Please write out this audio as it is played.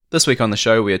This week on the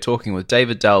show, we are talking with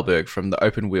David Dalberg from the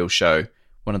Open Wheel Show,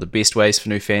 one of the best ways for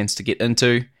new fans to get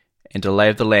into and to lay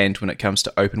of the land when it comes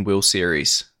to open wheel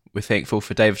series. We're thankful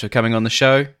for David for coming on the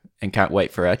show and can't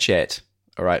wait for our chat.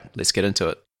 All right, let's get into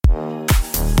it.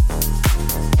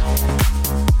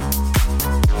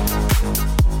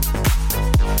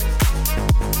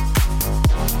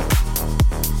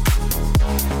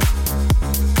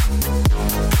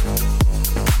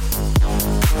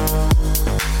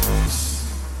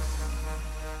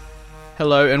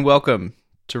 Hello and welcome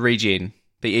to Regen,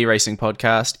 the e-racing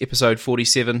podcast, episode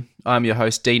 47. I'm your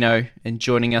host, Dino, and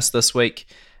joining us this week,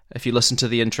 if you listen to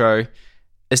the intro,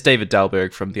 is David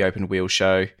Dalberg from the Open Wheel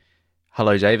Show.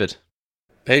 Hello, David.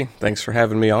 Hey, thanks for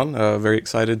having me on. Very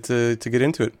excited to get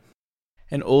into it.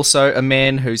 And also a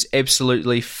man who's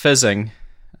absolutely fizzing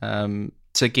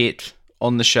to get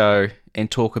on the show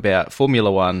and talk about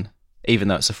Formula One, even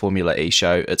though it's a Formula E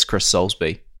show. It's Chris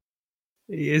Soulsby.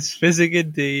 He is fizzing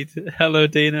indeed. Hello,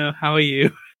 Dino. How are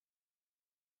you?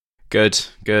 Good.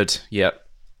 Yep.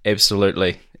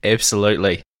 Absolutely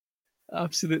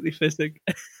Absolutely fizzing.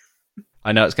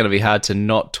 I know it's going to be hard to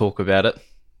not talk about it,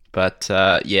 but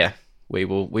yeah, we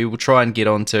will try and get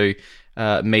on to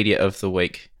media of the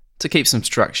week to keep some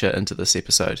structure into this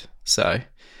episode. So,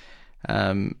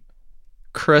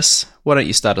 Chris, why don't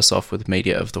you start us off with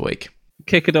media of the week?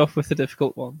 Kick it off with a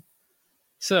difficult one.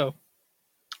 So,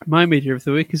 my media of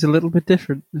the week is a little bit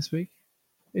different this week.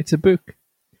 It's a book.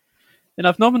 And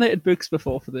I've nominated books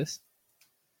before for this.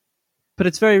 But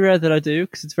it's very rare that I do,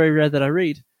 because it's very rare that I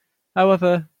read.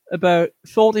 However, about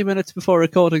 40 minutes before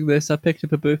recording this, I picked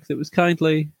up a book that was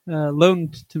kindly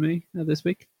loaned to me this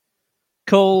week,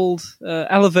 called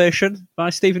Elevation by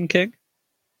Stephen King.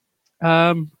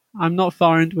 I'm not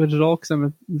far into it at all, because I'm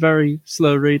a very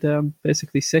slow reader. I'm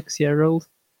basically 6-year-old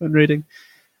when reading.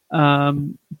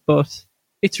 But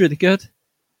it's really good.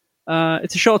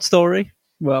 It's a short story.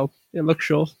 Well, it looks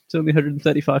short. It's only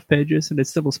 135 pages and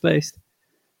it's double-spaced.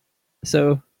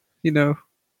 So,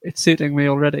 it's suiting me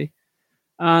already.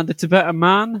 And it's about a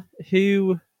man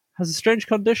who has a strange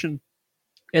condition.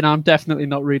 And I'm definitely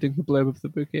not reading the blurb of the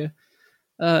book here.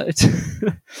 It's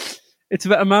it's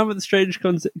about a man with a strange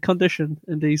condition,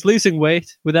 and he's losing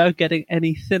weight without getting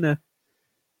any thinner.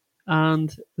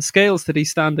 And the scales that he's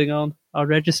standing on are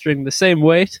registering the same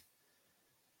weight,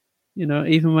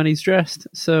 even when he's dressed.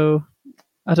 So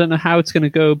I don't know how it's going to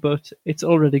go, but it's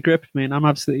already gripped me, and I'm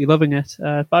absolutely loving it.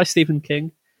 By Stephen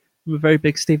King. I'm a very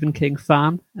big Stephen King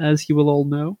fan, as you will all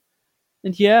know.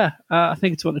 And yeah, I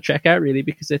think it's one to check out, really,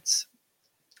 because it's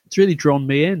really drawn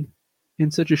me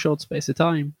in such a short space of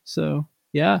time. So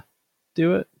yeah,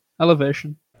 do it.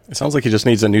 Elevation. It sounds like he just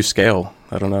needs a new scale.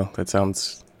 I don't know. That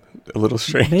sounds a little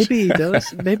strange. Maybe he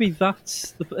does. Maybe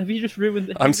that's... Have you just ruined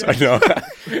it? I'm sorry, no.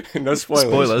 No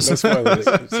spoilers. No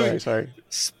spoilers. Sorry.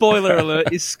 Spoiler alert,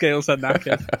 his scales are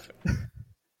knackered.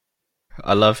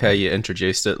 I love how you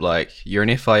introduced it like you're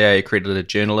an FIA accredited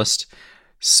journalist,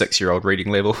 6-year-old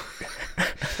reading level.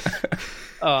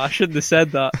 Oh, I shouldn't have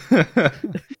said that.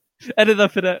 Edit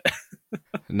that bit out.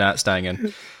 Nah, it's staying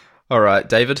in. All right,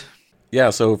 David? Yeah,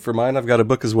 so for mine, I've got a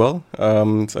book as well.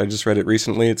 So I just read it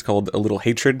recently. It's called A Little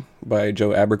Hatred by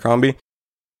Joe Abercrombie.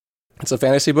 It's a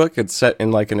fantasy book. It's set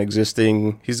in like an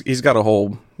existing... He's got a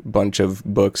whole bunch of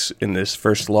books in this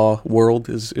first law world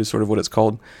is sort of what it's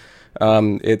called.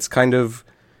 It's kind of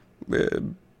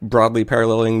broadly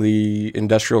paralleling the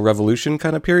Industrial Revolution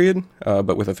kind of period,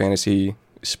 but with a fantasy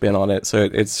spin on it. So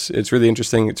it's really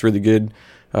interesting. It's really good.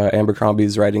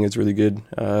 Abercrombie's writing is really good,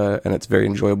 and it's very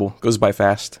enjoyable. Goes by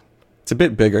fast. It's a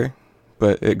bit bigger,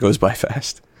 but it goes by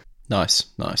fast. Nice.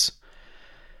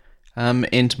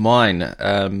 And mine,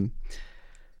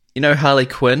 Harley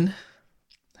Quinn,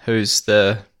 who's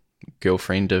the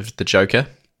girlfriend of the Joker?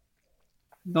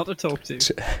 Not to talk to.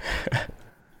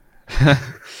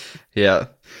 Yeah.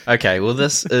 Okay, well,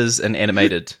 this is an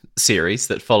animated series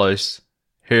that follows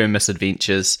her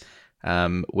misadventures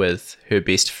with her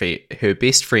best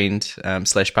friend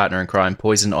 / partner in crime,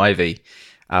 Poison Ivy,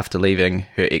 after leaving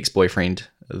her ex-boyfriend,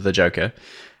 the Joker.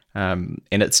 And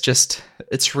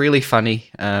it's really funny,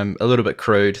 a little bit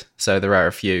crude, so there are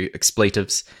a few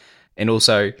expletives. And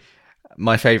also,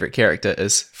 my favourite character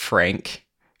is Frank,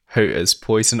 who is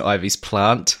Poison Ivy's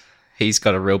plant. He's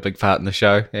got a real big part in the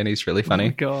show, and he's really funny. Oh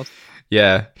my god.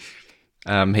 Yeah.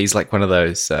 He's like one of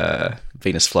those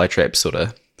Venus flytrap sort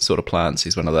of plants.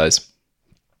 He's one of those.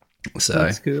 So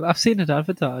that's cool. I've seen it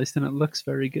advertised, and it looks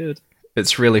very good.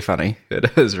 It's really funny.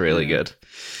 It is really good.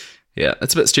 Yeah,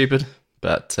 it's a bit stupid,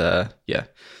 but yeah.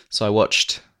 So I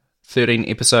watched 13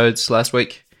 episodes last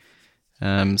week.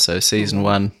 So season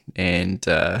 1, and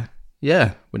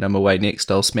yeah, when I'm away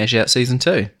next, I'll smash out season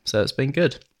 2. So it's been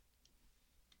good.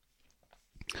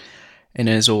 And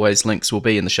as always, links will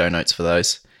be in the show notes for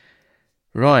those.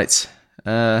 Right.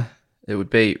 It would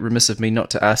be remiss of me not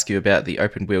to ask you about the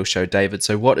Open Wheel Show, David.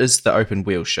 So what is the Open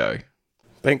Wheel Show?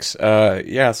 Thanks.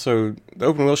 Yeah, so the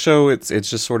Open Wheel Show, it's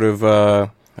just sort of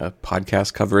a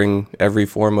podcast covering every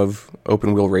form of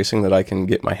open wheel racing that I can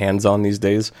get my hands on these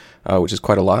days, which is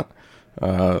quite a lot.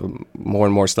 More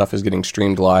and more stuff is getting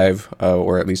streamed live,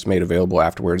 or at least made available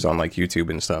afterwards on like YouTube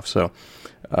and stuff. So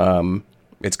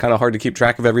it's kind of hard to keep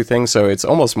track of everything. So it's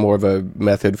almost more of a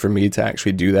method for me to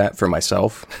actually do that for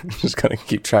myself. Just kind of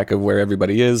keep track of where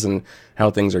everybody is and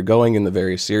how things are going in the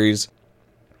various series.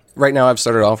 Right now, I've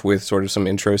started off with sort of some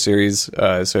intro series,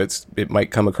 so it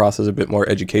might come across as a bit more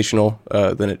educational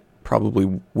than it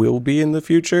probably will be in the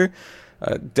future.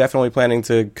 Definitely planning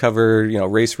to cover,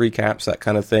 race recaps, that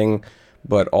kind of thing,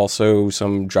 but also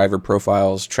some driver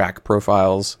profiles, track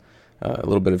profiles, a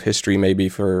little bit of history maybe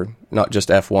for not just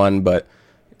F1, but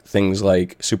things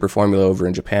like Super Formula over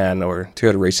in Japan or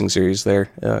Toyota Racing Series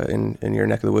there in your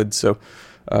neck of the woods. So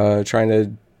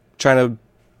trying to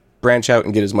branch out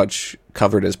and get as much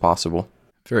covered as possible.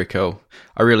 Very cool.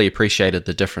 I really appreciated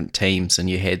the different teams, and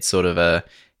you had sort of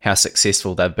how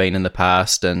successful they've been in the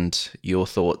past and your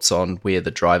thoughts on where the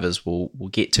drivers will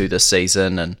get to this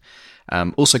season, and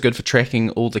also good for tracking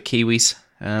all the Kiwis'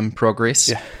 progress.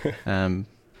 Yeah.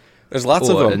 There's lots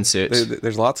of them.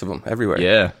 There's lots of them everywhere.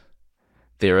 Yeah,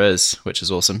 there is, which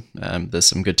is awesome. There's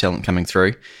some good talent coming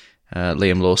through.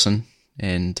 Liam Lawson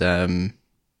and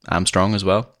Armstrong as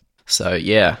well. So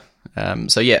yeah.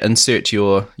 Insert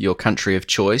your country of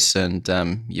choice, and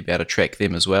you'll be able to track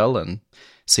them as well and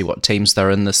see what teams they're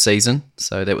in this season.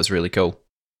 So that was really cool.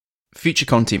 Future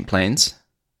content plans.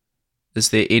 Is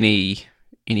there any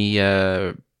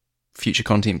future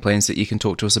content plans that you can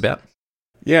talk to us about?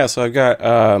 Yeah, so I've got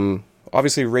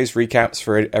obviously race recaps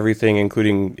for everything,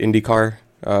 including IndyCar,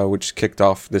 which kicked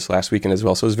off this last weekend as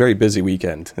well. So it was a very busy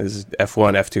weekend. There's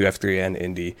F1, F2, F3, and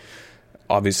Indy.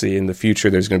 Obviously, in the future,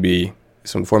 there's going to be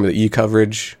some Formula E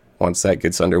coverage once that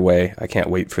gets underway. I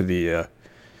can't wait for the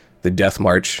death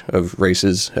march of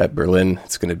races at Berlin.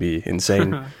 It's going to be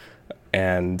insane.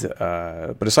 And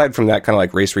but aside from that kind of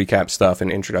like race recap stuff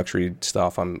and introductory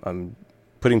stuff, I'm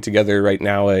putting together right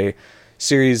now a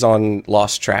series on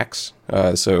lost tracks.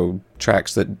 So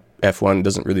tracks that F1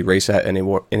 doesn't really race at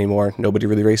anymore. Nobody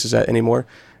really races at anymore,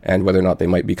 and whether or not they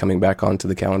might be coming back onto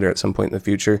the calendar at some point in the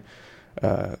future.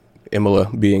 Imola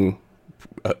being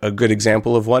a good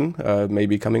example of one,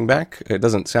 maybe coming back. It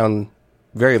doesn't sound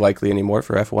very likely anymore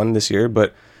for F1 this year,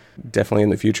 but definitely in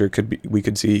the future we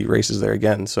could see races there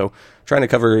again. So trying to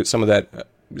cover some of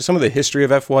the history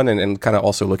of F1 and kind of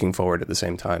also looking forward at the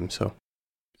same time. So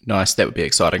nice, that would be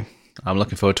exciting. I'm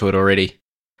looking forward to it already.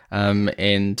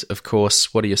 And of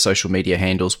course, what are your social media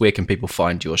handles? Where can people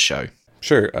find your show?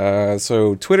 Sure.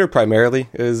 So Twitter primarily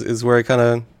is where I kind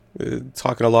of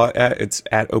talking a lot at. It's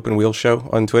at Open Wheel Show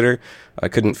on Twitter. I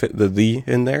couldn't fit the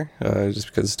in there just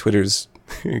because Twitter's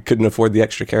couldn't afford the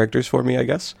extra characters for me, I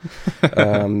guess.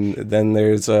 Then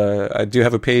there's I do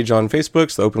have a page on Facebook,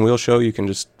 it's the Open Wheel Show. You can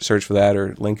just search for that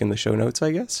or link in the show notes,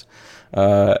 I guess.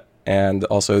 And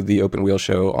also the Open Wheel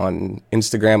Show on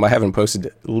Instagram. I haven't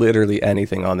posted literally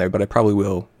anything on there, but I probably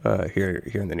will here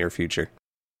in the near future.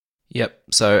 Yep.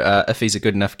 So if he's a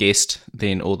good enough guest,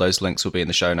 then all those links will be in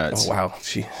the show notes. Oh, wow.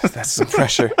 Gee, that's some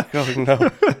pressure. Oh, no.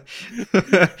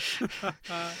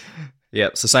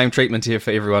 Yep. So same treatment here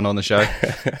for everyone on the show.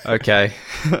 Okay.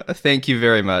 Thank you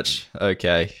very much.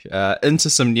 Okay. Into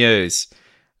some news,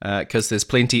 because there's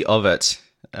plenty of it.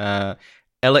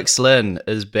 Alex Lynn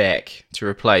is back to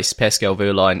replace Pascal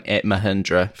Wehrlein at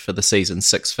Mahindra for the Season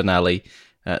 6 finale.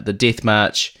 The Death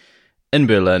March in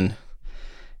Berlin,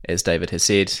 as David has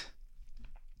said.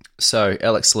 So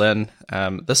Alex Lynn,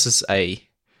 this is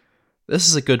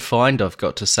a good find, I've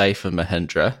got to say, for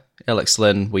Mahindra. Alex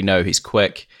Lynn, we know he's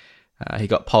quick. He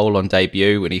got pole on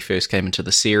debut when he first came into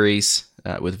the series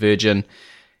with Virgin,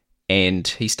 and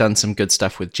he's done some good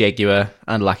stuff with Jaguar.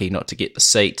 Unlucky not to get the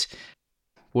seat.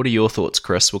 What are your thoughts,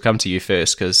 Chris? We'll come to you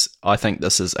first because I think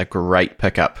this is a great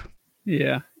pickup.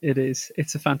 Yeah, it is.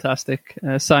 It's a fantastic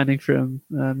signing from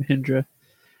Mahindra,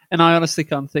 and I honestly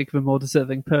can't think of a more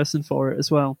deserving person for it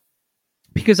as well.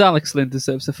 Because Alex Lynn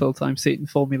deserves a full-time seat in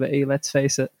Formula E, let's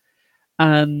face it.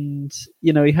 And,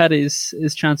 he had his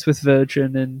chance with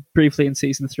Virgin and briefly in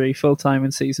Season 3, full-time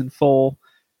in Season 4.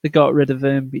 They got rid of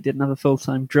him. He didn't have a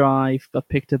full-time drive, got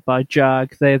picked up by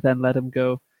Jag. They then let him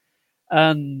go.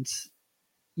 And,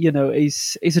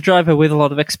 he's a driver with a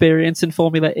lot of experience in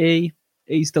Formula E.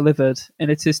 He's delivered,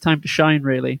 and it's his time to shine,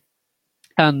 really.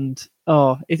 And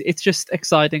it's just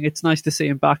exciting. It's nice to see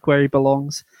him back where he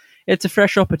belongs. It's a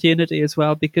fresh opportunity as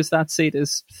well, because that seat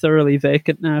is thoroughly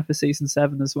vacant now for season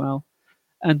 7 as well.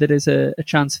 And it is a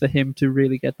chance for him to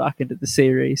really get back into the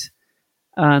series.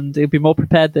 And he'll be more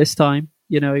prepared this time.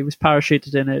 You know, he was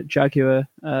parachuted in at Jaguar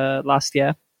last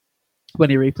year when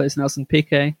he replaced Nelson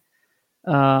Piquet.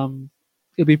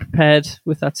 He'll be prepared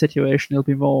with that situation. He'll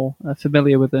be more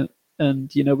familiar with it.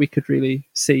 And, you know, we could really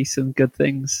see some good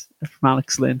things from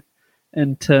Alex Lynn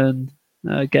and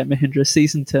get Mahindra's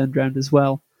season turned around as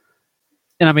well.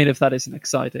 And I mean, if that isn't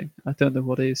exciting, I don't know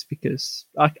what is, because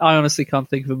I honestly can't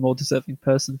think of a more deserving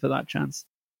person for that chance.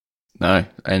 No,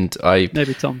 and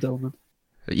maybe Tom Dillman.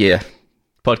 Yeah,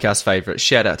 podcast favourite.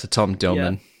 Shout out to Tom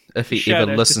Dillman. Yeah. If he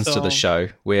ever listens to the show,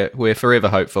 we're forever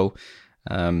hopeful.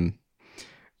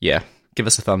 Yeah, give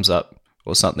us a thumbs up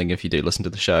or something if you do listen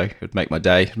to the show. It would make my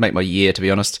day, it'd make my year, to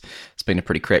be honest. It's been a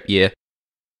pretty crap year.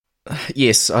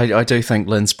 Yes, I do think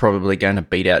Lynn's probably going to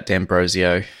beat out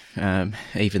D'Ambrosio,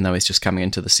 even though he's just coming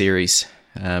into the series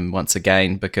once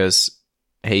again, because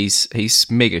he's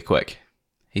mega quick.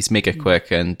 He's mega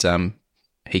quick, and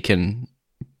he can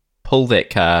pull that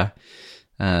car.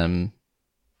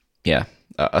 Yeah,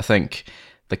 I think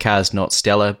the car's not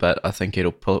stellar, but I think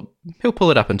he'll pull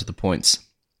it up into the points.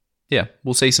 Yeah,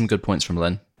 we'll see some good points from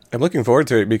Lynn. I'm looking forward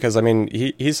to it because, I mean,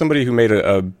 he's somebody who made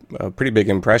a pretty big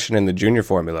impression in the junior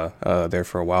formula there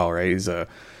for a while, right? He's a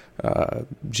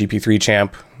GP3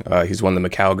 champ. He's won the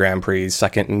Macau Grand Prix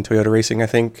second in Toyota Racing, I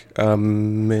think,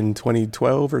 in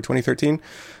 2012 or 2013.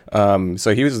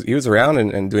 So he was around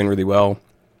and doing really well.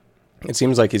 It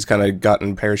seems like he's kind of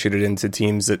gotten parachuted into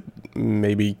teams that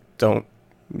maybe don't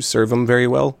serve him very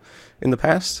well in the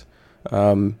past.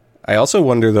 I also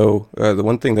wonder, though, the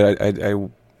one thing that I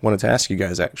wanted to ask you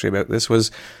guys actually about this was,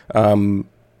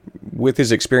 with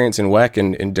his experience in WEC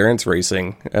and endurance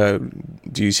racing,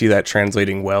 do you see that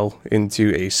translating well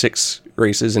into a 6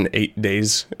 races in 8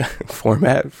 days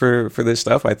format for this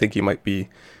stuff? I think he might be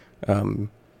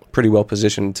pretty well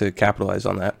positioned to capitalize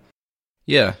on that.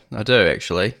 Yeah, I do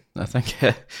actually. I think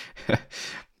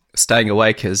staying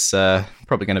awake is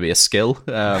probably going to be a skill,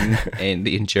 and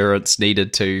the endurance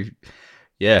needed to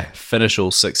finish all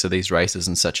 6 of these races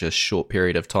in such a short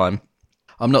period of time.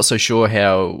 I'm not so sure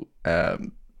how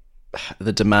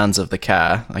the demands of the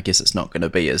car, I guess it's not going to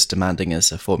be as demanding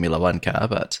as a Formula One car,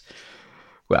 but,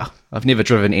 well, I've never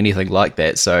driven anything like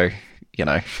that, so, you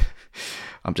know,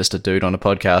 I'm just a dude on a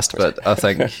podcast, but I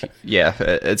think,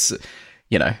 it's,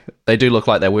 you know, they do look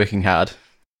like they're working hard.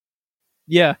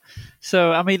 Yeah,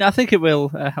 so, I mean, I think it will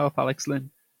help Alex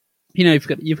Lynn. You know,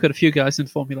 you've got a few guys in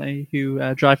Formula E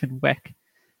who drive in WEC.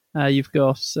 You've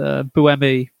got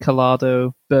Buemi,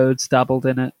 Collado, Birds dabbled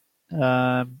in it.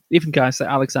 Even guys like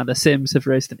Alexander Sims have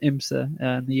raced in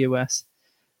IMSA in the US.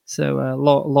 So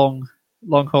long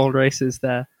haul races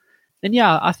there. And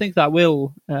yeah, I think that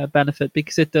will benefit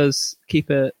because it does keep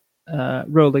it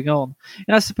rolling on.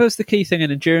 And I suppose the key thing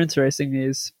in endurance racing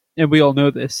is, and we all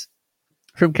know this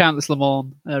from countless Le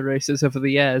Mans races over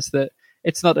the years, that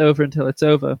it's not over until it's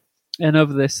over. And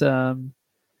over this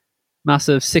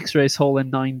massive 6-race haul in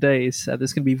 9 days,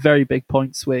 there's going to be very big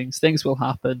point swings. Things will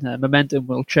happen. Momentum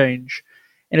will change.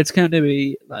 And it's going to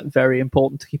be very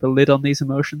important to keep a lid on these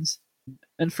emotions.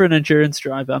 And for an endurance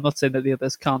driver, I'm not saying that the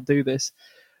others can't do this,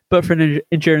 but for an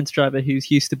endurance driver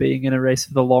who's used to being in a race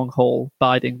for the long haul,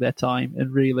 biding their time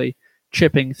and really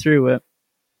chipping through it,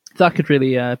 that could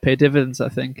really pay dividends, I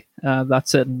think. That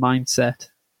certain mindset.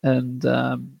 And,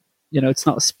 you know, it's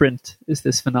not a sprint, is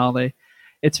this finale.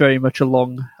 It's very much a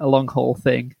long haul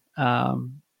thing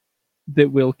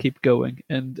that will keep going,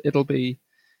 and it'll be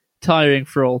tiring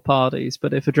for all parties.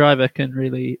 But if a driver can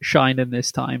really shine in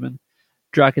this time and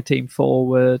drag a team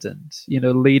forward and, you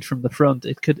know, lead from the front,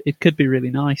 it could be really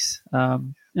nice.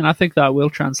 And I think that will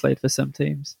translate for some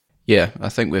teams. Yeah, I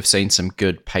think we've seen some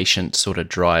good patient sort of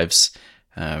drives,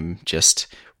 just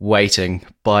waiting,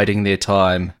 biding their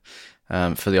time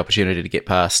for the opportunity to get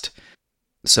past.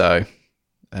 So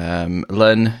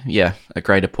Lynn, a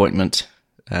great appointment,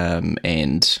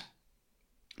 and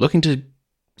looking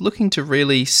to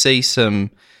really see some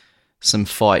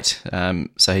fight,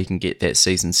 so he can get that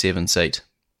season 7 seat.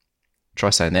 Try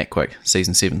saying that quick,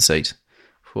 season 7 seat.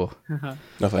 No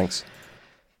thanks.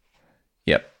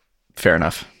 Yep, fair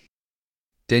enough.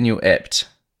 Daniel Abt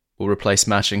will replace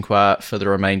Marchinquin for the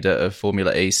remainder of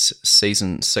Formula E's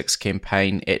season 6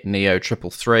 campaign at Neo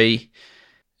 333.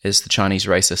 As the Chinese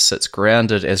racer sits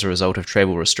grounded as a result of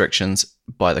travel restrictions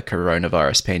by the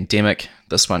coronavirus pandemic.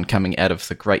 This one coming out of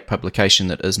the great publication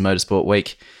that is Motorsport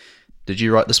Week. Did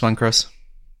you write this one, Chris?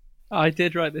 I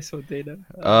did write this one, Dino.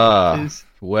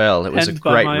 Well, it was a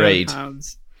great read.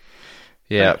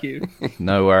 Yeah. Thank you.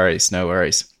 No worries.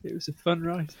 It was a fun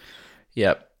ride.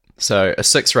 Yep. So a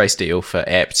 6-race deal for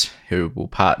Abt, who will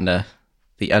partner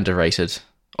the underrated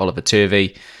Oliver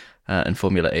Turvey in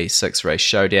Formula E 6-race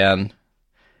showdown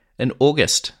in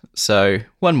August. So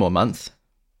 1 more month.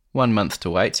 1 month to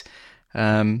wait.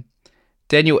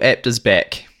 Daniel Abt is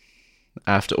back.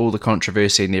 After all the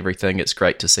controversy and everything, it's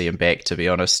great to see him back, to be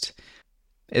honest.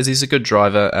 As he's a good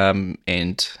driver,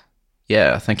 and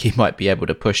yeah, I think he might be able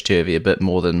to push Turvey a bit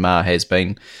more than Ma has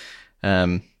been.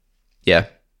 Yeah,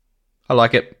 I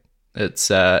like it.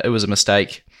 It was a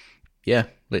mistake. Yeah,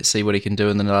 let's see what he can do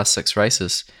in the last 6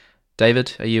 races.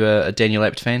 David, are you a Daniel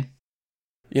Abt fan?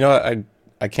 You know,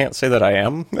 I can't say that I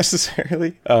am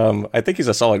necessarily. I think he's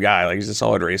a solid guy. Like, he's a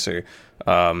solid racer.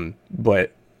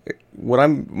 But what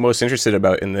I'm most interested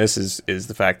about in this is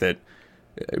the fact that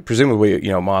presumably,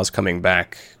 Ma's coming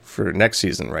back for next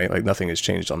season, right? Like, nothing has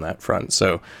changed on that front.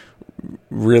 So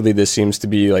really, this seems to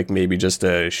be like maybe just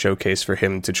a showcase for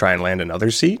him to try and land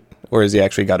another seat, or has he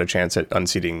actually got a chance at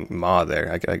unseating Ma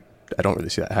there? I don't really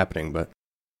see that happening, but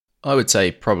I would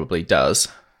say probably does.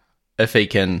 If he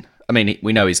can, I mean,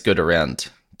 we know he's good around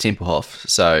Tempelhof,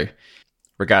 so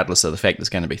regardless of the fact there's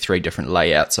going to be 3 different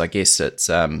layouts, I guess it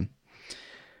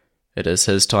is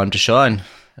his time to shine.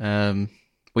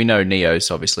 We know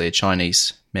Neo's obviously a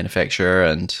Chinese manufacturer,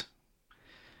 and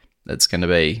it's going to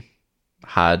be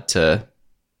hard for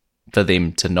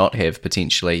them to not have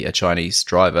potentially a Chinese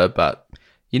driver, but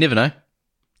you never know.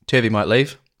 Turvey might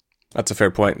leave. That's a fair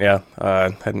point, yeah.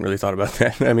 Hadn't really thought about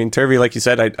that. I mean, Turvey, like you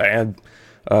said, I am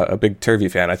a big Turvey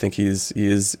fan. I think he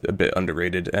is a bit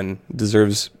underrated and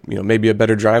deserves, maybe a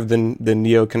better drive than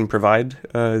Neo can provide,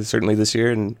 certainly this year,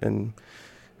 and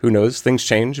who knows, things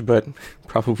change, but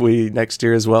probably next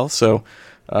year as well. So,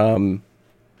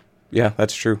 yeah,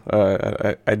 that's true.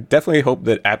 I definitely hope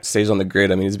that Abt stays on the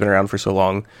grid. I mean, he's been around for so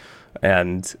long,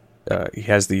 and he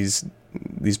has these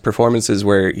performances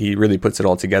where he really puts it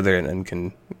all together and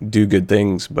can do good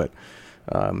things. But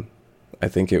I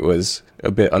think it was a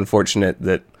bit unfortunate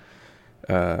that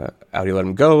Audi let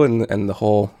him go, and the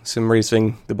whole sim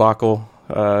racing debacle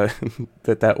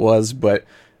that was. But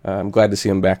I'm glad to see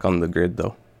him back on the grid,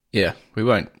 though. Yeah, we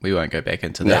won't go back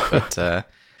into that. No. But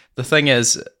the thing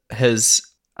is,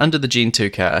 under the Gen 2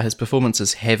 car, his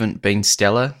performances haven't been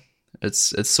stellar.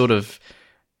 It's sort of,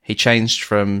 he changed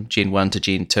from Gen 1 to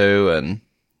Gen 2,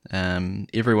 and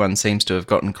everyone seems to have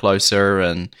gotten closer,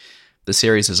 and the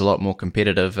series is a lot more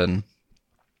competitive. And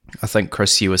I think,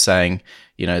 Chris, you were saying,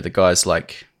 the guys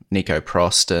like Nico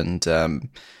Prost and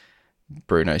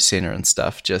Bruno Senna and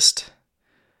stuff,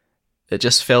 it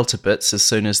just fell to bits as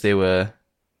soon as there were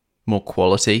more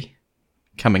quality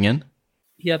coming in.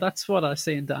 Yeah, that's what I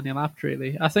see in Daniel Abt,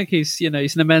 really. I think he's an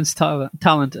immense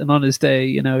talent, and on his day,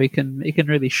 he can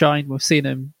really shine. We've seen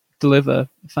him deliver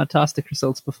fantastic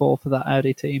results before for that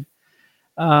Audi team.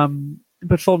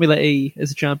 But Formula E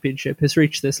as a championship has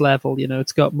reached this level.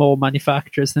 It's got more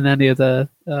manufacturers than any other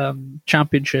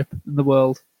championship in the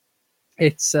world.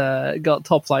 It's got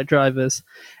top flight drivers,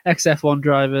 XF1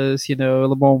 drivers,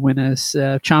 Le Mans winners,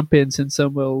 champions in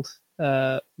some world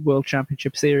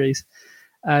championship series.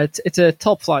 It's a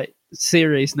top flight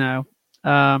series now,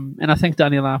 and I think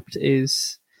Daniel Abt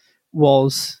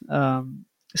was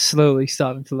slowly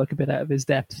starting to look a bit out of his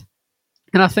depth.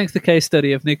 And I think the case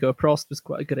study of Nico Prost was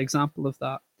quite a good example of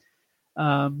that,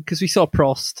 because we saw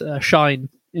Prost shine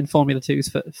in Formula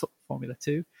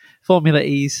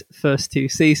E's first 2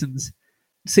 seasons.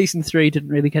 Season 3 didn't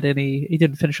really get any. He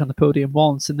didn't finish on the podium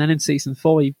once, and then in season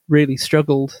 4 he really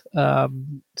struggled.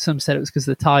 Some said it was because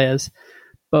of the tyres,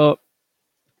 but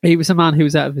he was a man who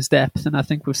was out of his depth, and I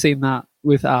think we've seen that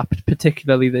with Abt,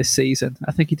 particularly this season.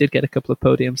 I think he did get a couple of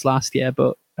podiums last year,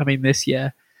 but I mean this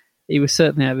year he was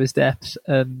certainly out of his depth,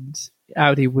 and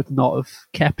Audi would not have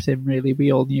kept him, really.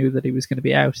 We all knew that he was going to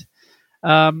be out.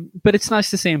 But it's nice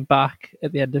to see him back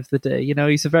at the end of the day.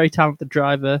 He's a very talented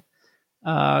driver.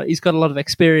 He's got a lot of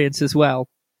experience as well.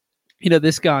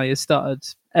 This guy has started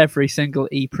every single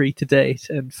E-Prix to date,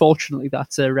 and fortunately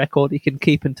that's a record he can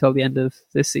keep until the end of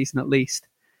this season at least.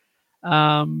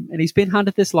 And he's been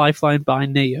handed this lifeline by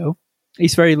Neo.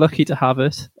 He's very lucky to have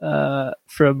it.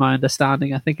 From my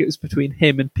understanding, I think it was between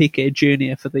him and Piquet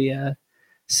Jr. for the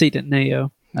seat at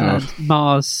Neo. And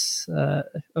Mars, I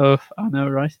know,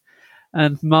 right?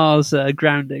 And Mars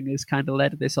grounding has kind of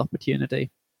led to this opportunity.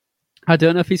 I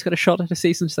don't know if he's got a shot at a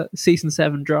season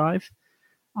 7 drive.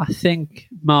 I think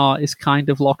Ma is kind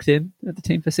of locked in at the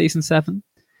team for season 7.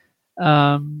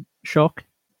 Shock.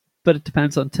 But it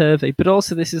depends on Turvey. But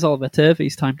also, this is Oliver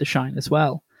Turvey's time to shine as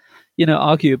well.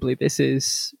 Arguably, this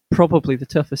is probably the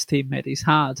toughest teammate he's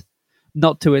had.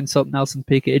 Not to insult Nelson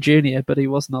Piquet Jr., but he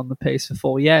wasn't on the pace for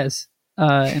 4 years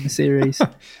in the series.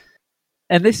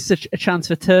 And this is a chance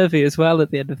for Turvey as well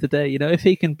at the end of the day. You know, if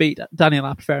he can beat Daniel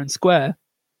Abt fair and square,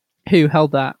 who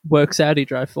held that work Saudi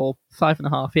drive for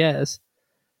 5.5 years,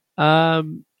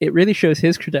 it really shows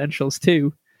his credentials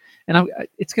too. And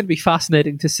it's going to be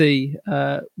fascinating to see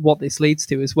what this leads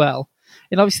to as well.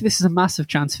 And obviously, this is a massive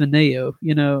chance for Neo.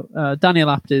 You know, Daniel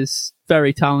Abt is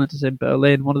very talented in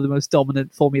Berlin. One of the most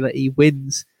dominant Formula E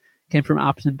wins came from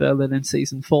Abt in Berlin in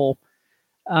season 4.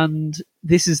 And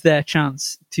this is their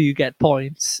chance to get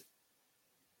points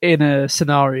in a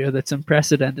scenario that's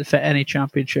unprecedented for any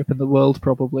championship in the world,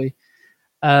 probably.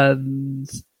 And,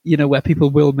 you know, where people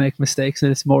will make mistakes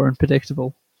and it's more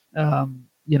unpredictable.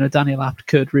 You know, Daniel Abt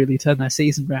could really turn their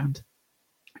season round.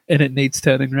 And it needs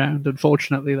turning round,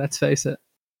 unfortunately, let's face it.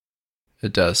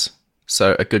 It does.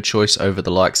 So a good choice over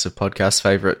the likes of podcast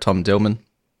favourite Tom Dillman.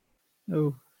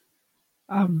 Oh.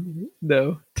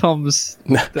 No, Tom's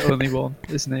the only one,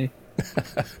 isn't he?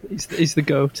 He's the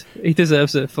GOAT. He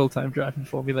deserves a full-time drive in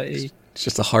Formula E. It's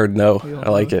just a hard no. I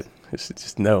like it. It's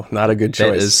just no, not a good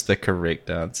choice. That is the correct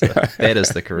answer. That is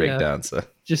the correct answer.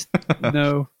 Just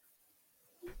no.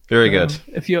 Very good.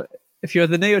 If you're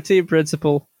the Neo team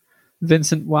principal,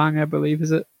 Vincent Wang, I believe,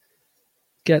 is it?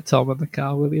 Get Tom in the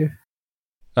car, will you?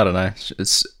 I don't know.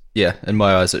 It's in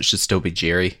my eyes, it should still be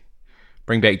Jerry.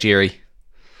 Bring back Jerry.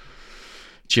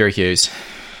 Jerry Hughes.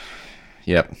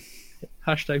 Yep.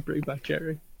 Hashtag bring back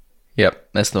Jerry. Yep,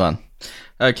 that's the one.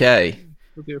 Okay.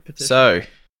 We'll do a petition. So,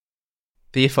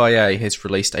 the FIA has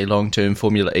released a long-term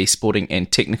Formula E sporting and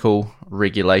technical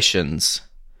regulations.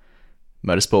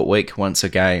 Motorsport Week, once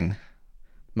again.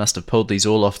 Must have pulled these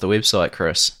all off the website,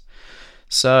 Chris.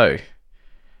 So,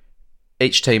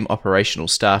 each team operational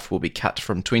staff will be cut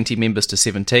from 20 members to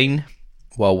 17,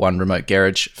 while one remote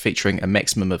garage featuring a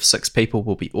maximum of 6 people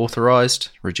will be authorised,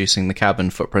 reducing the carbon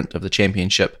footprint of the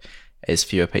championship as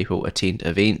fewer people attend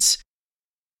events.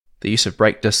 The use of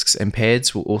brake discs and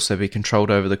pads will also be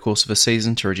controlled over the course of a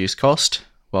season to reduce cost,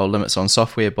 while limits on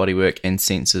software, bodywork and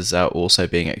sensors are also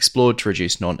being explored to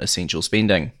reduce non-essential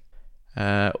spending.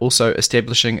 Also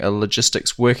establishing a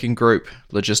logistics working group.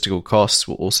 Logistical costs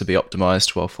will also be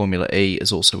optimised, while Formula E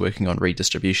is also working on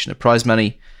redistribution of prize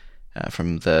money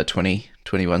from the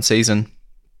 2021 season,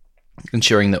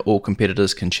 ensuring that all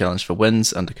competitors can challenge for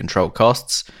wins under controlled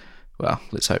costs. Well,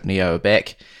 let's hope Neo are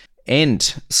back. And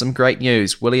some great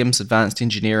news, Williams Advanced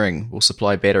Engineering will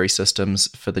supply battery systems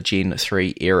for the Gen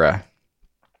 3 era.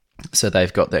 So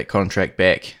they've got that contract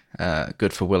back.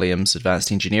 Good for Williams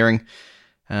Advanced Engineering.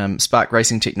 Spark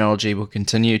Racing Technology will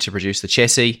continue to produce the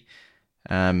chassis.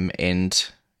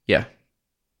 And yeah,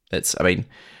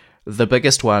 the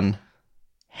biggest one,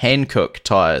 Hankook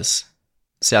Tyres,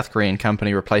 South Korean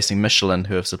company replacing Michelin,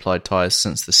 who have supplied tyres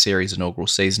since the series' inaugural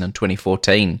season in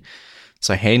 2014.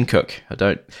 So Hankook,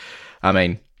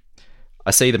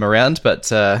 I see them around, but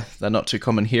they're not too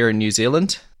common here in New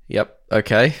Zealand. Yep,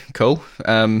 okay, cool.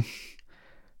 I'm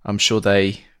sure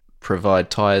they provide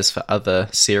tyres for other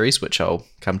series, which I'll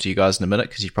come to you guys in a minute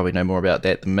because you probably know more about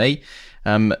that than me.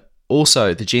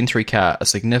 Also, the Gen 3 car, a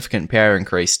significant power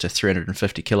increase to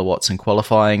 350 kilowatts in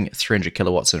qualifying, 300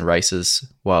 kilowatts in races,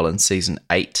 while in Season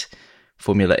 8,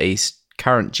 Formula E's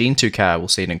current Gen 2 car will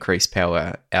see an increased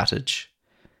power outage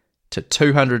to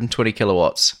 220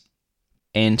 kilowatts.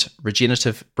 And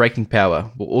regenerative braking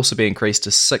power will also be increased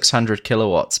to 600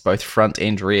 kilowatts, both front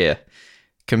and rear,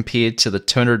 compared to the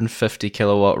 250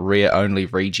 kilowatt rear-only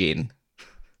regen,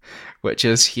 which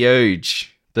is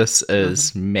huge. This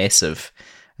is massive.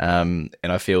 And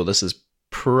I feel this is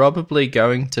probably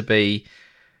going to be...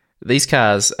 These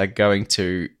cars are going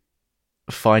to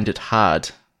find it hard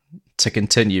to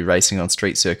continue racing on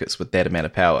street circuits with that amount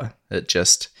of power.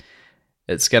 It's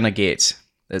going to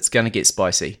get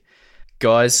spicy.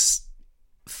 Guys,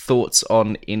 thoughts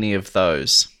on any of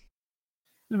those?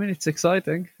 It's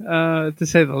exciting, to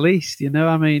say the least.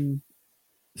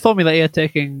 Formula E are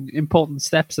taking important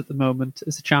steps at the moment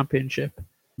as a championship.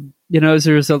 As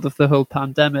a result of the whole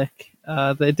pandemic,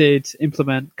 they did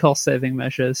implement cost-saving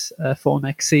measures for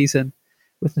next season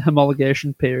with the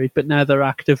homologation period, but now they're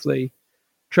actively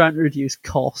trying to reduce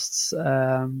costs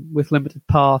with limited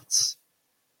parts,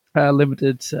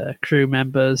 limited crew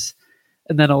members,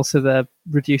 and then also they're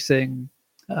reducing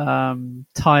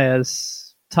tire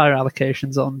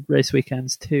allocations on race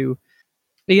weekends too.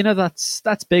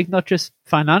 That's big, not just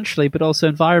financially, but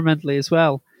also environmentally as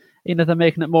well. They're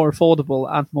making it more affordable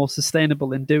and more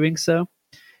sustainable in doing so.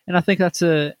 And I think it's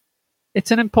an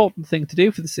important thing to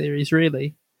do for the series,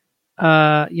 really.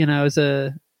 As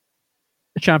a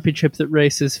championship that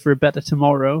races for a better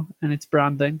tomorrow and its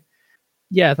branding.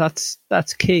 yeah, that's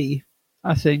key,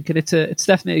 I think, and it's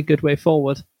definitely a good way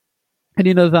forward. And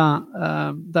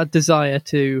that desire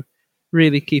to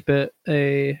really keep it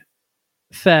a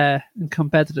fair and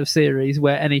competitive series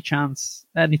where any team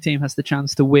has the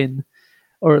chance to win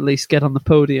or at least get on the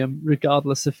podium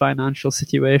regardless of financial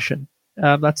situation.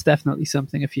 That's definitely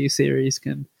something a few series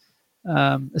can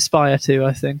aspire to,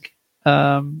 I think.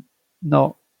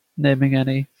 Not naming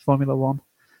any Formula One.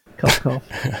 Cough, cough.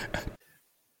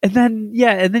 And then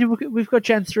we've got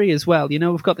Gen 3 as well.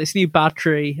 We've got this new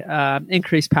battery,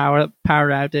 increased power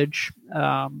outage,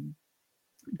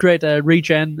 greater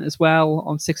regen as well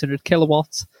on 600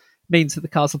 kilowatts. Means that the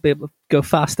cars will be able to go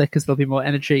faster because there'll be more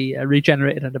energy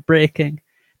regenerated under braking.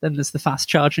 Then there's the fast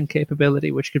charging capability,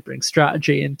 which could bring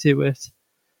strategy into it.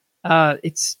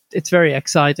 It's very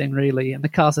exciting, really. And the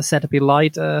cars are said to be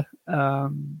lighter. We're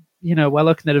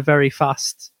looking at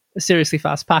a seriously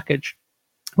fast package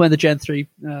when the Gen 3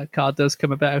 car does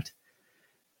come about.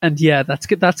 And yeah, that's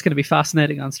going to be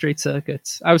fascinating on street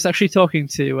circuits. I was actually talking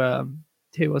to,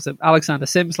 who was it? Alexander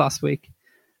Sims last week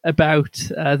about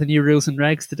the new rules and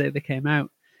regs today that came out.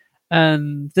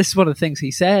 And this is one of the things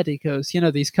he said. He goes,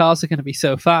 these cars are going to be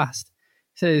so fast.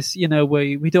 He says,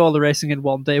 we do all the racing in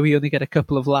one day. We only get a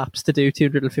couple of laps to do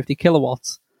 250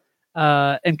 kilowatts.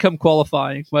 And come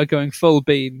qualifying, we're going full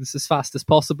beans as fast as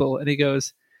possible. And he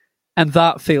goes, and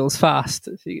that feels fast.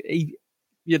 The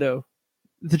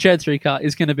Gen 3 car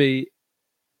is going to be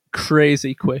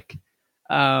crazy quick.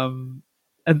 And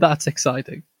that's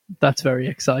exciting. That's very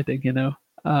exciting,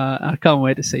 I can't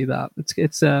wait to see that.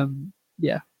 It's a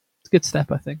good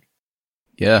step, I think.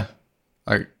 Yeah.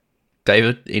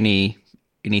 David,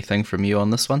 anything from you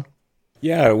on this one?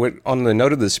 Yeah, on the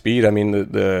note of the speed, I mean,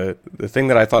 the thing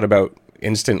that I thought about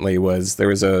instantly was there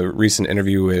was a recent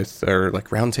interview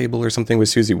roundtable or something with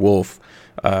Susie Wolf,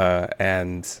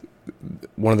 and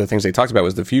one of the things they talked about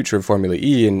was the future of Formula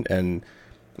E and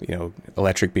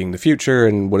electric being the future,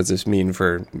 and what does this mean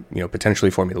for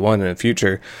potentially Formula One in the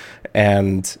future.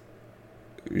 And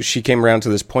she came around to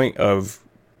this point of,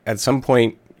 at some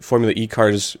point, Formula E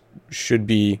cars should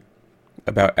be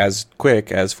about as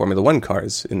quick as Formula One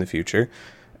cars in the future.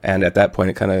 And at that point,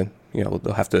 it kind of,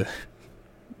 they'll have to,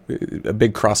 a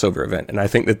big crossover event. And I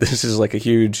think that this is like a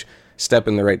huge step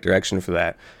in the right direction for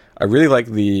that. I really like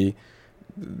the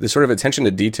sort of attention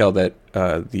to detail that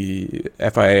the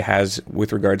FIA has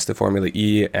with regards to Formula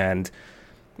E, and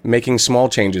making small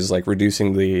changes like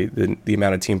reducing the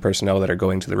amount of team personnel that are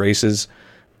going to the races.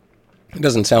 It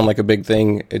doesn't sound like a big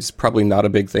thing. It's probably not a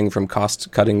big thing from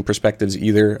cost-cutting perspectives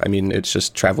either. I mean, it's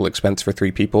just travel expense for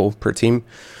 3 people per team.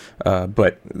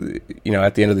 But,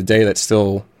 at the end of the day, that's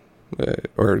still...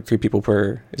 or 3 people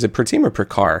per... Is it per team or per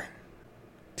car?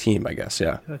 Team, I guess,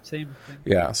 yeah. Per team, I think.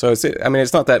 Yeah, so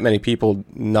it's not that many people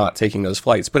not taking those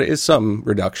flights, but it is some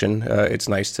reduction. It's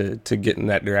nice to get in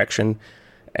that direction.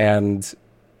 And...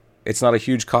 it's not a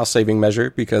huge cost-saving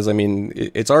measure because, I mean,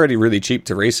 it's already really cheap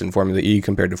to race in Formula E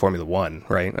compared to Formula One,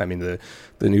 right? I mean, the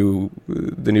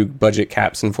new budget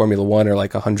caps in Formula One are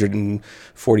like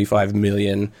 145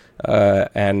 million,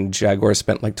 and Jaguar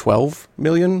spent like 12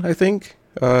 million, I think,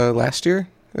 last year.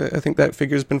 I think that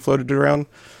figure's been floated around.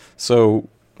 So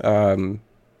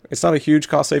it's not a huge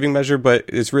cost-saving measure, but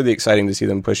it's really exciting to see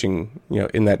them pushing,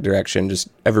 in that direction, just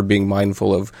ever being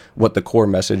mindful of what the core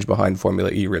message behind Formula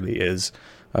E really is.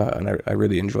 And I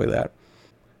really enjoy that.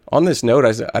 On this note,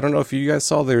 I don't know if you guys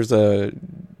saw, there's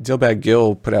Dilbag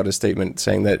Gill put out a statement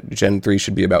saying that Gen 3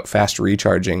 should be about fast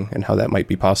recharging and how that might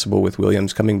be possible with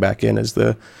Williams coming back in as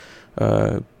the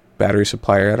battery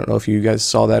supplier. I don't know if you guys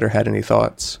saw that or had any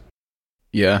thoughts.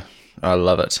 Yeah, I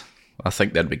love it. I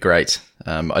think that'd be great.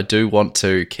 I do want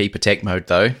to keep attack mode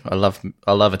though. I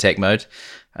love attack mode.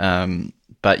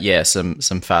 But yeah, some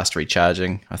fast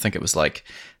recharging. I think it was like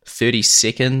 30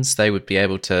 seconds they would be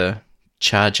able to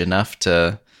charge enough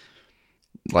to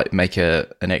like make an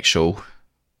actual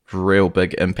real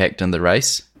big impact in the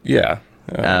race. Yeah.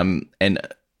 And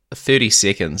 30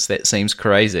 seconds, that seems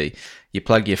crazy. You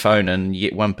plug your phone in,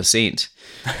 you get 1%,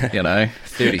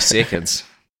 30 seconds.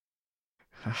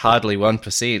 Hardly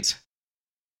 1%.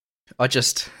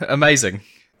 Amazing.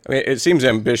 I mean, it seems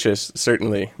ambitious,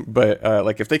 certainly, but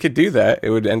if they could do that, it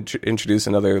would introduce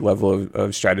another level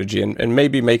of strategy and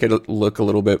maybe make it look a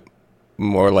little bit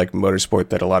more like motorsport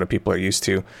that a lot of people are used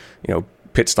to.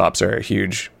 Pit stops are a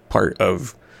huge part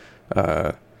of,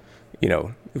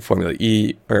 Formula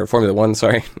E or Formula One,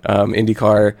 sorry,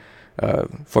 IndyCar,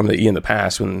 Formula E in the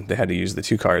past when they had to use the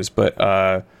 2 cars, but.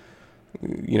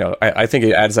 I think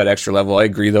it adds that extra level. I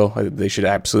agree, though. They should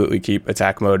absolutely keep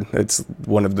attack mode. It's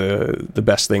one of the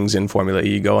best things in Formula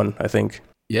E going, I think.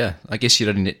 Yeah, I guess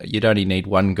you'd only need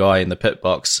one guy in the pit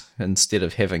box instead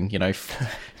of having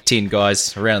 10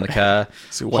 guys around the car,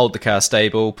 So hold the car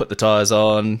stable, put the tires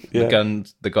on, Yeah.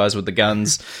 the guys with the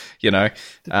guns.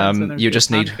 Depends on You if just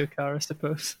you're a need Hankook car, I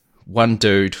suppose. one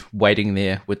dude waiting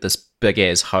there with this big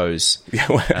ass hose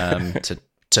Yeah.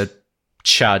 to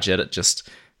charge it. It just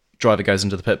driver goes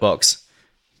into the pit box,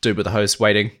 dude with the hose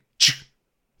waiting,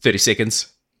 30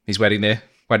 seconds. He's waiting there,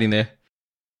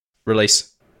 release.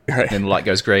 Right. Then the light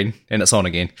goes green and it's on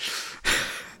again.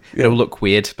 Yeah. It'll look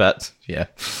weird, but yeah.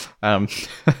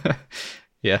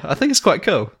 Yeah, I think it's quite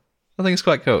cool.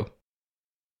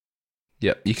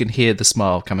 Yeah, you can hear the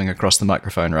smile coming across the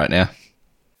microphone right now.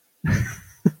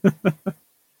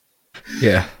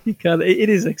 Yeah. You can. It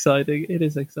is exciting. It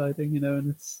is exciting, and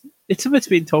it's something that's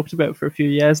been talked about for a few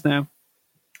years now.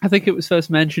 I think it was first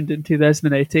mentioned in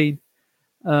 2018.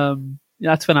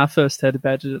 That's when I first heard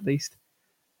about it, at least,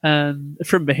 and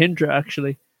from Mahindra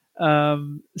actually.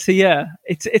 So yeah,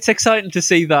 it's exciting to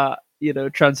see that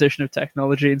transition of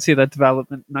technology and see that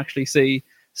development and actually see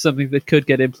something that could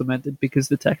get implemented because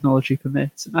the technology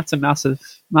permits, and that's a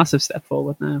massive step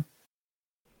forward now.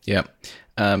 Yeah.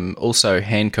 Also,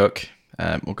 Hankook,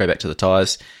 we'll go back to the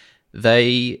tyres.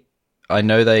 I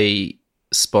know they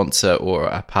sponsor or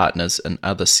are partners in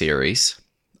other series.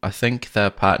 I think they're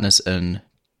partners in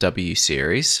W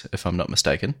Series, if I'm not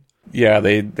mistaken. Yeah,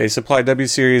 they supply W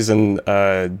Series and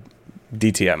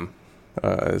DTM.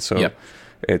 So Yep.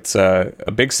 it's a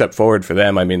big step forward for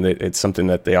them. I mean, it's something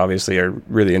that they obviously are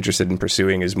really interested in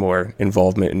pursuing, is more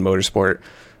involvement in motorsport.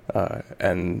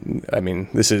 And I mean,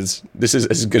 this is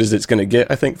as good as it's going to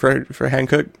get, I think, for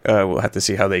Hankook. We'll have to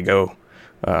see how they go,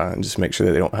 and just make sure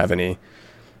that they don't have any,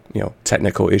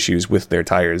 technical issues with their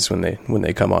tires when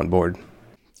they come on board.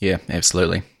 Yeah,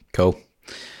 absolutely. Cool.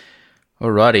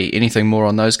 Alrighty, anything more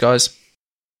on those guys?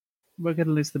 We're going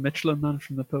to lose the Michelin man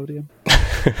from the podium.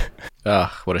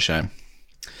 Ah, what a shame.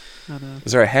 I know.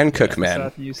 Is there a Hankook Yeah, man?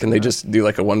 sad news Can for they that. just do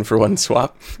like a 1-for-1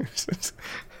 swap?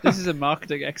 This is a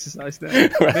marketing exercise now.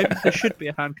 Maybe there should be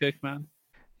a Hankook man.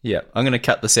 Yeah, I'm going to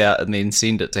cut this out and then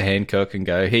send it to Hankook and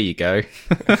go, here you go.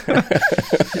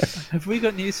 Have we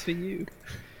got news for you?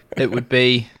 It would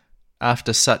be,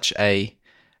 after such a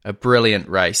brilliant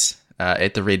race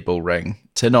at the Red Bull Ring,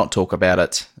 to not talk about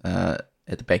it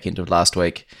at the back end of last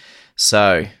week.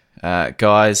 So,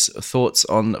 guys, thoughts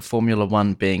on Formula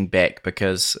One being back,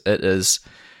 because it is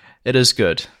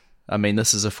good. I mean,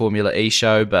 this is a Formula E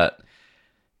show, but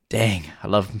dang, I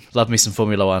love me some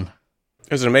Formula One.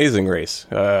 It was an amazing race.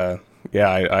 I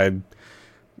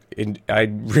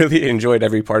really enjoyed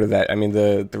every part of that. I mean,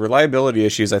 the reliability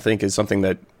issues, I think, is something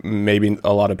that maybe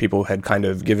a lot of people had kind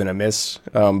of given a miss.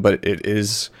 But it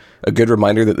is a good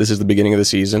reminder that this is the beginning of the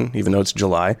season, even though it's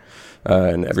July,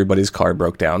 and everybody's car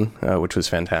broke down, which was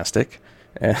fantastic.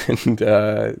 And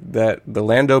that the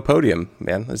Lando podium,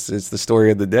 man, is the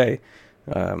story of the day.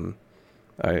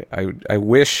 I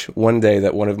wish one day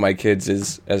that one of my kids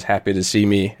is as happy to see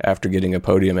me after getting a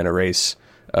podium in a race,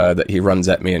 that he runs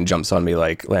at me and jumps on me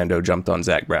like Lando jumped on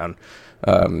Zach Brown.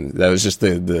 That was just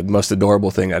the most adorable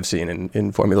thing I've seen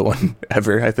in Formula One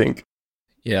ever, I think.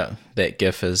 Yeah, that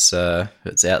GIF is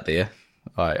it's out there.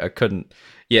 I couldn't.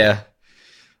 Yeah,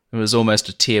 it was almost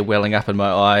a tear welling up in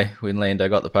my eye when Lando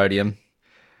got the podium.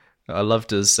 I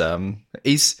loved his.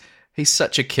 He's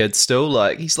such a kid still.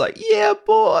 Like, he's like, yeah,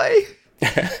 boy,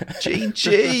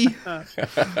 GG.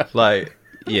 Like,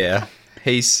 yeah,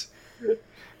 he's.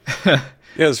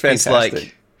 Yeah, it was He's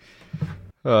fantastic. like,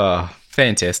 oh,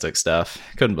 fantastic stuff.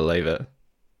 Couldn't believe it.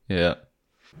 Yeah.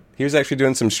 He was actually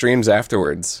doing some streams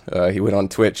afterwards. He went on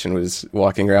Twitch and was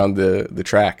walking around the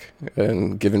track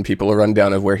and giving people a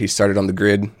rundown of where he started on the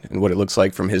grid and what it looks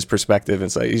like from his perspective.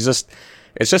 And so it's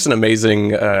just an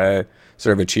amazing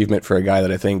sort of achievement for a guy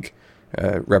that I think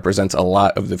represents a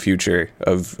lot of the future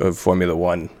of Formula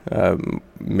One,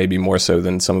 maybe more so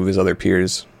than some of his other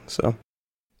peers. So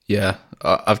Yeah,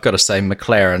 I've got to say,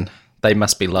 McLaren, they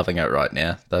must be loving it right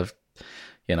now. They've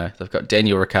got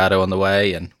Daniel Ricciardo on the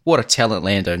way, and what a talent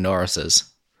Lando Norris is.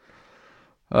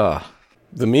 Oh,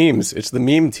 the memes, it's the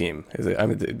meme team. I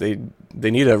mean,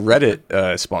 they need a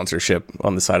Reddit sponsorship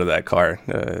on the side of that car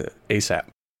ASAP.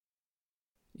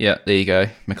 yeah, there you go,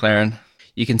 McLaren.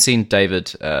 You can send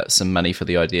David some money for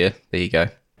the idea. There you go.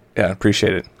 Yeah,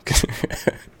 appreciate it.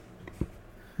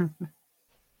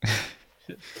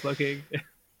 Plugging.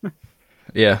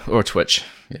 Yeah, or Twitch.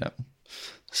 Yeah.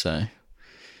 So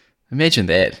imagine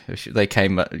that if they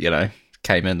came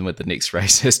in with the next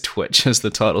race as Twitch as the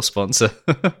title sponsor.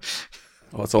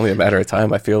 Well, it's only a matter of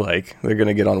time. I feel like they're going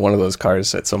to get on one of those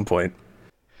cars at some point.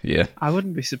 Yeah. I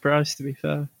wouldn't be surprised, to be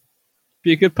fair.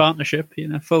 Be a good partnership,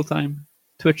 full-time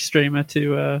Twitch streamer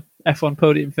to F1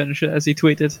 podium finisher, as he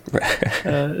tweeted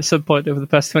at some point over the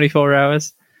past 24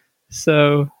 hours.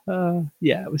 So,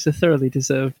 it was a thoroughly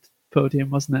deserved podium,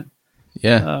 wasn't it?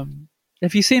 Yeah.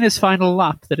 Have you seen his final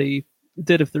lap that he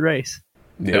did of the race?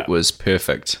 Yeah. It was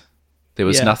perfect. There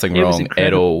was Yeah, nothing it was wrong at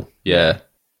incredible. all. Yeah.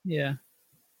 Yeah.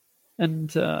 And,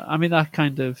 that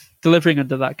kind of, delivering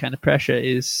under that kind of pressure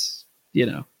is,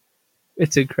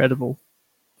 it's incredible.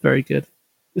 Very good.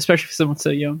 Especially for someone so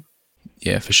young.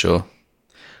 Yeah, for sure.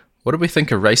 What did we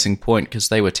think of Racing Point? Because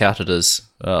they were touted as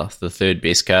the third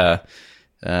best car.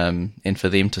 And for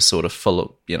them to sort of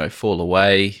fall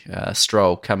away,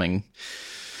 Stroll coming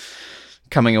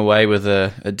away with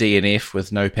a DNF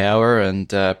with no power, and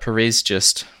Perez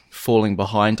just falling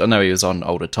behind. I know he was on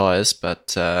older tyres,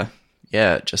 but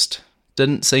it just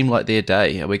didn't seem like their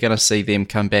day. Are we going to see them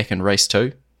come back in race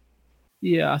 2?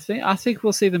 Yeah, I think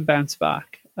we'll see them bounce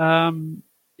back.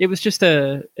 It was just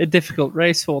a difficult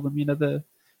race for them.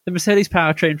 The Mercedes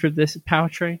powertrain from this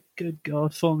powertrain. Good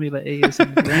God, Formula E is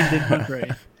ingrained in my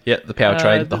brain. Yeah, the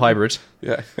powertrain, the hybrid.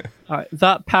 Yeah. All right,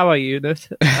 that power unit,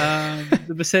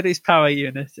 the Mercedes power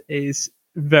unit, is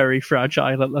very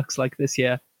fragile. It looks like this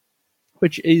year,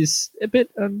 which is a bit,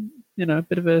 a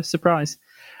bit of a surprise.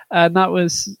 And that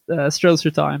was Stroll's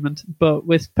retirement. But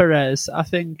with Perez, I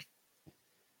think,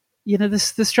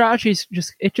 the strategy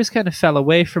just kind of fell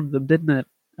away from them, didn't it?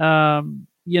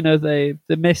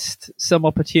 They missed some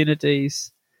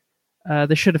opportunities.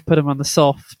 They should have put him on the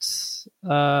softs.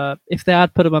 If they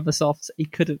had put him on the softs,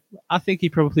 I think he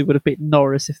probably would have beaten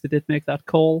Norris if they did make that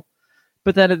call.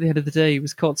 But then at the end of the day, he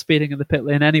was caught speeding in the pit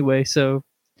lane anyway, so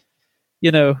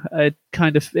it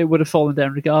would have fallen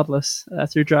down regardless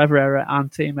through driver error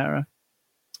and team error.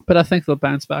 But I think they'll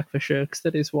bounce back for sure, because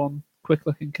that is one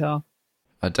quick-looking car.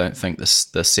 I don't think the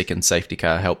second safety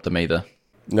car helped them either.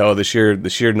 No, the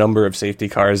sheer number of safety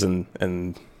cars and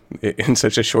in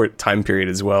such a short time period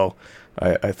as well,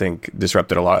 I think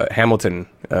disrupted a lot. Hamilton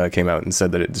came out and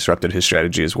said that it disrupted his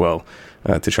strategy as well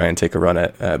to try and take a run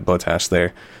at Bottas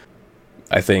there.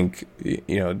 I think,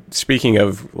 speaking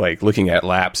of like looking at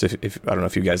laps, if I don't know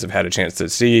if you guys have had a chance to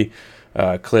see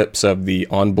clips of the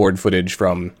onboard footage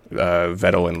from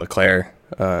Vettel and Leclerc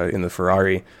in the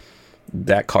Ferrari,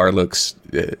 that car looks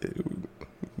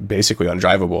basically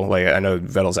undrivable. Like, I know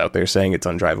Vettel's out there saying it's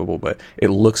undrivable, but it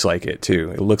looks like it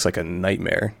too. It looks like a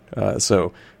nightmare.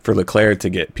 So for Leclerc to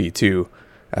get P2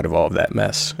 out of all of that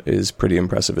mess is pretty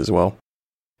impressive as well.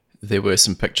 There were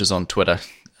some pictures on Twitter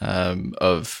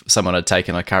of someone had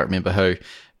taken, I can't remember who,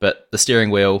 but the steering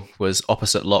wheel was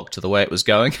opposite lock to the way it was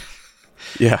going.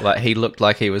 Yeah. Like, he looked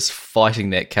like he was fighting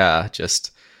that car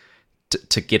just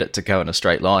to get it to go in a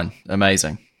straight line.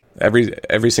 Amazing.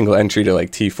 Every single entry to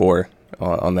like T4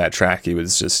 on that track, he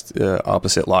was just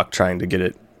opposite lock trying to get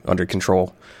it under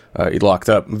control.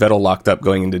 Vettel locked up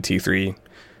going into T3,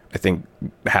 I think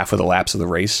half of the laps of the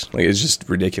race. Like, it's just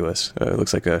ridiculous. It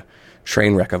looks like a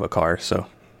train wreck of a car. So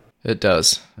it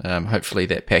does. Hopefully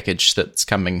that package that's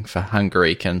coming for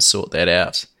Hungary can sort that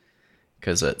out,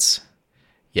 because it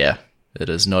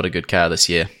is not a good car this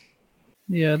year.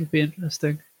 Yeah, it'll be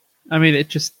interesting. I mean,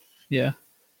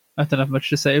 I don't have much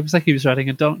to say. It was like he was driving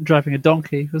a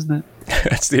donkey, wasn't it?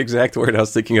 That's the exact word I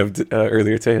was thinking of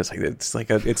earlier today. It's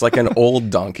like an old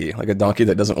donkey, like a donkey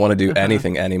that doesn't want to do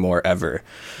anything anymore ever.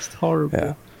 It's horrible.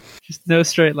 Yeah. Just no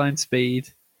straight line speed,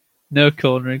 no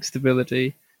cornering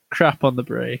stability, crap on the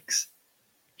brakes.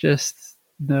 Just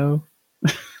no.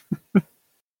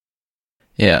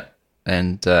 Yeah,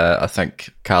 and I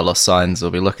think Carlos Sainz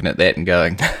will be looking at that and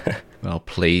going, well,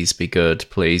 please be good,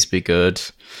 please be good.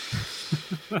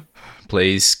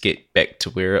 Please get back to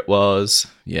where it was.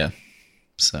 Yeah.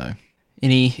 So,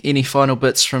 any final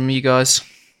bits from you guys?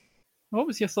 What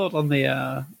was your thought on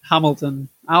the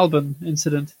Hamilton-Albon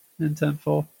incident in Turn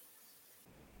 4?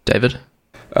 David?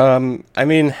 I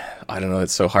mean, I don't know.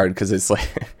 It's so hard because it's like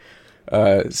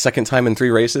second time in 3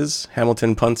 races,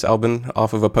 Hamilton punts Albon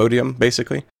off of a podium,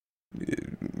 basically.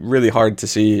 Really hard to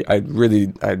see.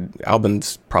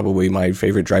 Albon's probably my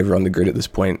favorite driver on the grid at this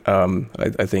point.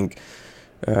 I think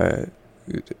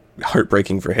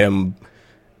heartbreaking for him.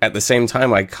 At the same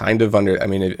time,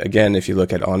 again, if you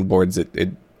look at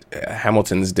onboards,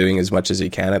 Hamilton's doing as much as he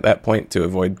can at that point to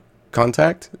avoid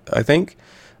contact, I think.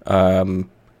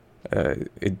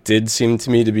 It did seem to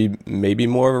me to be maybe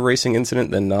more of a racing incident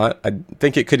than not. I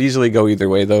think it could easily go either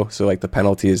way, though. So, like, the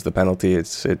penalty is the penalty.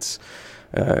 It's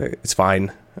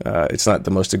fine. It's not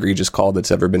the most egregious call that's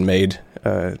ever been made,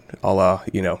 a la,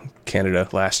 Canada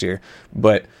last year.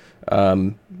 But,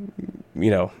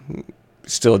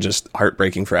 still just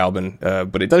heartbreaking for Albon.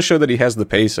 But it does show that he has the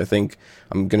pace. I think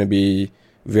I'm going to be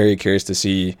very curious to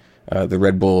see the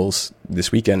Red Bulls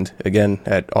this weekend again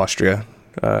at Austria,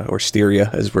 or Styria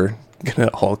as we're gonna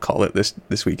all call it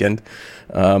this weekend,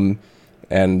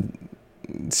 and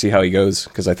see how he goes,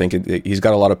 because I think he's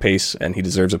got a lot of pace and he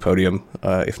deserves a podium,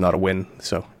 if not a win.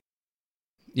 So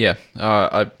yeah,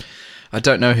 I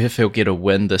don't know if he'll get a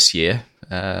win this year,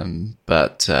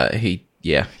 but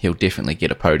he'll definitely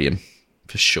get a podium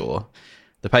for sure.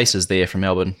 The pace is there from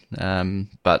Albon,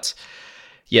 but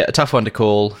yeah, a tough one to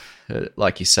call.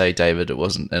 Like you say, David, it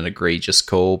wasn't an egregious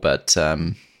call, but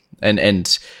and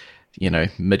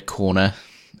mid corner,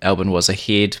 Albon was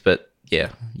ahead, but yeah,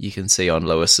 you can see on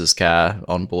Lewis's car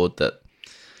on board that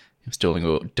he was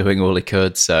doing all he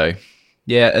could. So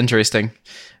yeah, interesting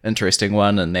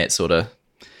one, and that sort of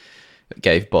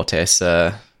gave Bottas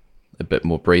a bit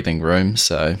more breathing room.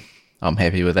 So I'm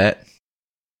happy with that.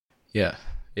 Yeah.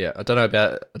 I don't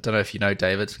know if you know,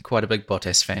 David, quite a big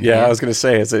Bottas fan. Yeah, here. I was going to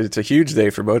say it's a huge day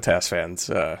for Bottas fans.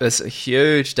 It's a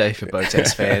huge day for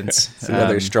Bottas fans. It's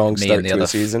another strong start to the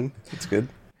season. It's good.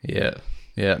 Yeah.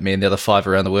 Me and the other 5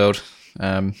 around the world.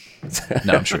 No,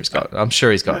 I'm sure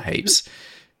he's got heaps.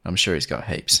 I'm sure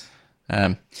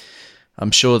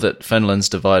that Finland's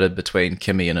divided between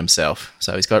Kimi and himself,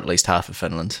 so he's got at least half of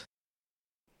Finland.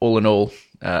 All in all,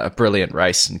 a brilliant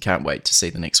race, and can't wait to see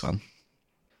the next one.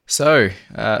 So,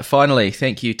 finally,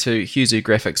 thank you to Huzu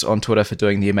Graphics on Twitter for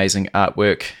doing the amazing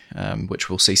artwork, which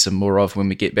we'll see some more of when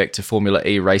we get back to Formula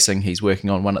E racing. He's working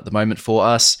on one at the moment for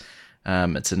us.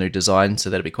 It's a new design, so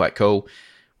that'll be quite cool.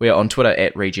 We are on Twitter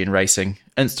at Regen Racing,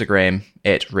 Instagram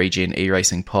at Regen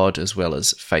E-Racing Pod, as well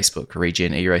as Facebook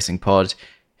Regen E-Racing Pod,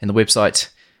 and the website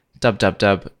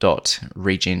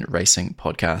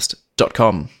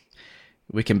www.regenracingpodcast.com.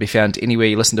 We can be found anywhere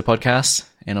you listen to podcasts,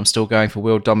 and I'm still going for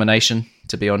world domination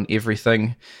to be on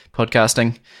everything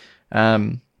podcasting.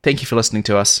 Thank you for listening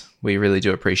to us. We really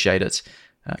do appreciate it,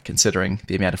 considering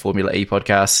the amount of Formula E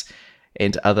podcasts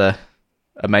and other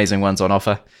amazing ones on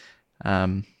offer.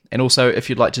 And also, if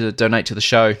you'd like to donate to the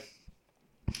show,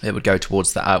 it would go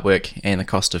towards the artwork and the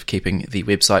cost of keeping the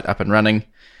website up and running.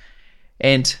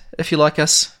 And if you like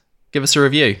us, give us a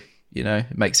review.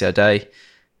 It makes our day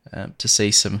to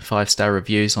see some 5-star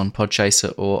reviews on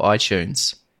Podchaser or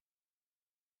iTunes.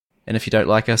 And if you don't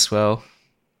like us, well,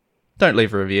 don't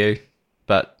leave a review.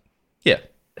 But yeah,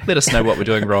 let us know what we're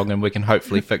doing wrong, and we can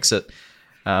hopefully fix it.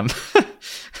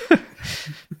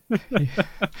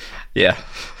 Yeah.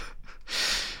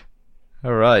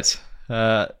 All right.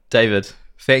 David,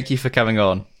 thank you for coming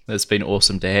on. It's been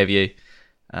awesome to have you.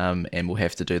 And we'll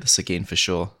have to do this again for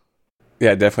sure.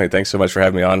 Yeah, definitely. Thanks so much for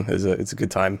having me on. It's a good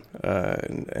time,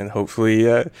 and hopefully,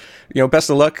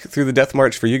 best of luck through the death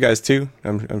march for you guys too.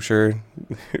 I'm sure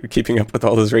keeping up with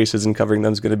all those races and covering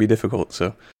them is going to be difficult.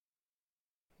 So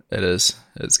it is.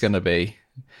 That is going to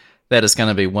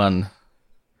be one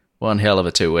hell of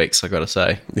a 2 weeks, I got to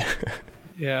say.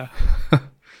 Yeah.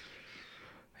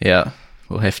 Yeah,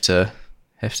 we'll have to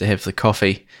have the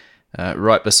coffee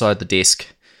right beside the desk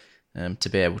to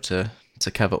be able to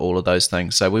cover all of those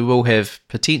things. So we will have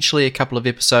potentially a couple of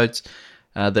episodes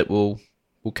that will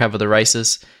cover the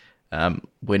races.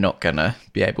 We're not going to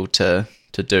be able to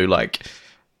do like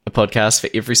a podcast for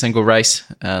every single race,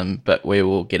 but we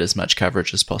will get as much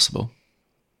coverage as possible.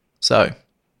 So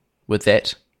with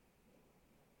that,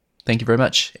 thank you very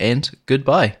much, and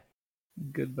goodbye.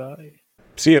 Goodbye.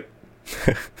 See you.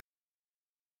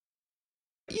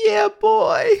 Yeah,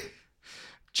 boy.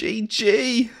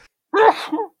 GG.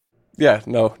 Yeah,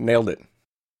 no, nailed it.